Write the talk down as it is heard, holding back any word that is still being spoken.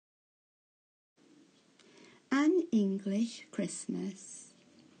in English Christmas.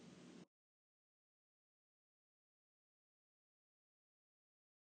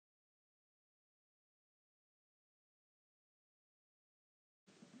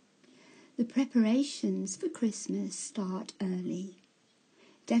 The preparations for Christmas start early.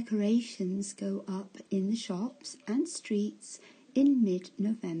 Decorations go up in the shops and streets in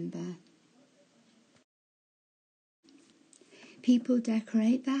mid-November. People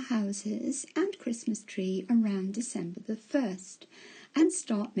decorate their houses and Christmas tree around December the 1st and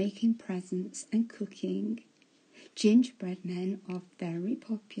start making presents and cooking. Gingerbread men are very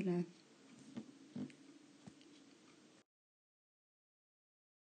popular.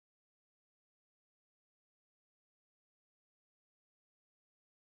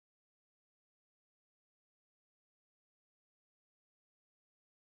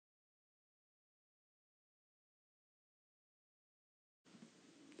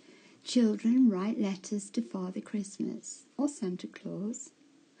 Children write letters to Father Christmas or Santa Claus.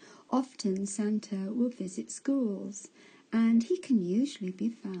 Often Santa will visit schools, and he can usually be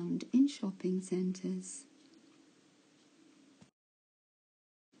found in shopping centres.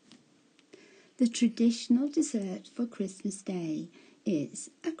 The traditional dessert for Christmas Day is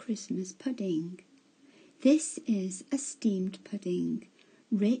a Christmas pudding. This is a steamed pudding,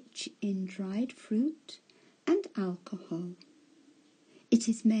 rich in dried fruit and alcohol. It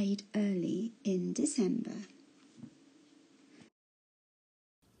is made early in December.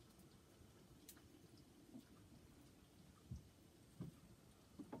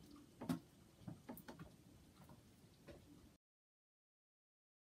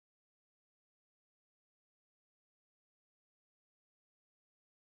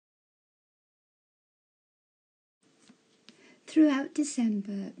 Throughout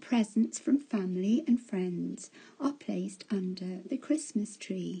December, presents from family and friends are placed under the Christmas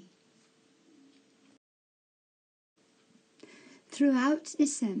tree. Throughout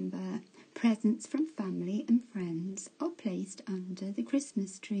December, presents from family and friends are placed under the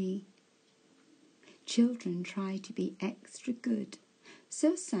Christmas tree. Children try to be extra good,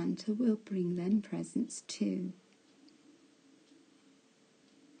 so Santa will bring them presents too.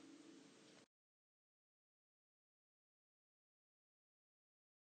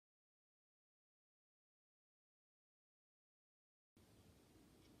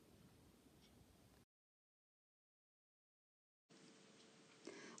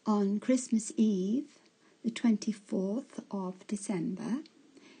 On Christmas Eve, the 24th of December,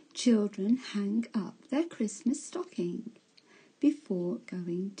 children hang up their Christmas stocking before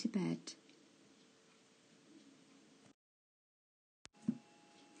going to bed.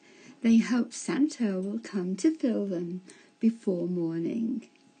 They hope Santa will come to fill them before morning.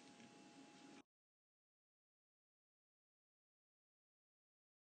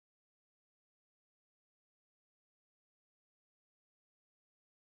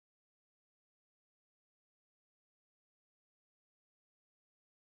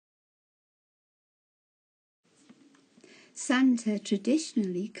 Santa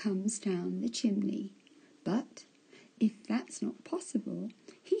traditionally comes down the chimney, but if that's not possible,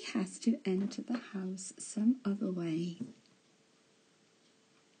 he has to enter the house some other way.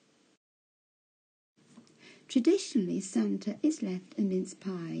 Traditionally, Santa is left a mince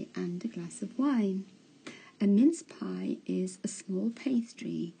pie and a glass of wine. A mince pie is a small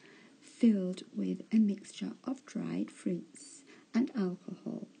pastry filled with a mixture of dried fruits and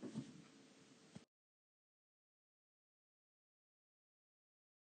alcohol.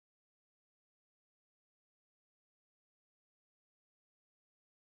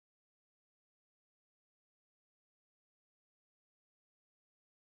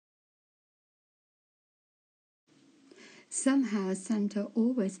 Somehow Santa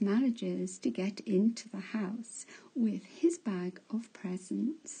always manages to get into the house with his bag of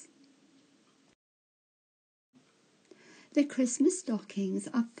presents. The Christmas stockings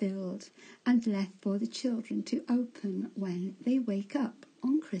are filled and left for the children to open when they wake up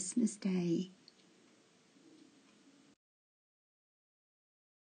on Christmas Day.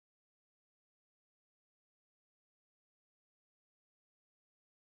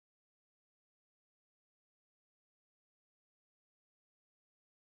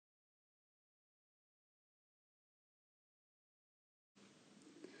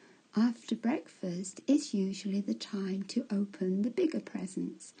 After breakfast is usually the time to open the bigger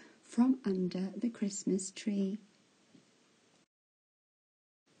presents from under the Christmas tree.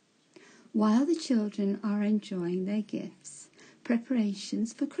 While the children are enjoying their gifts,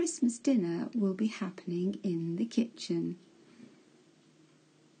 preparations for Christmas dinner will be happening in the kitchen.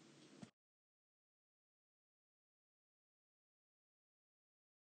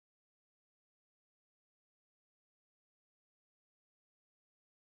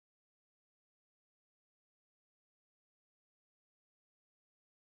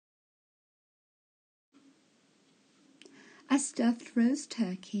 A stuffed roast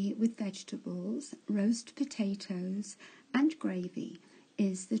turkey with vegetables, roast potatoes and gravy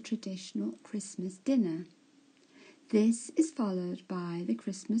is the traditional Christmas dinner. This is followed by the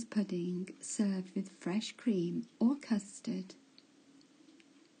Christmas pudding served with fresh cream or custard.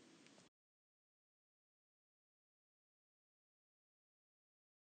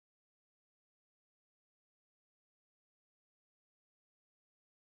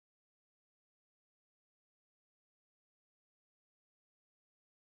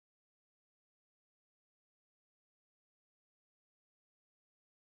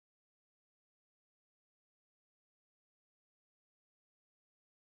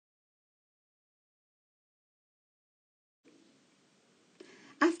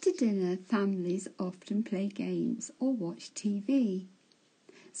 After dinner, families often play games or watch TV.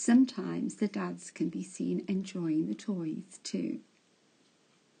 Sometimes the dads can be seen enjoying the toys too.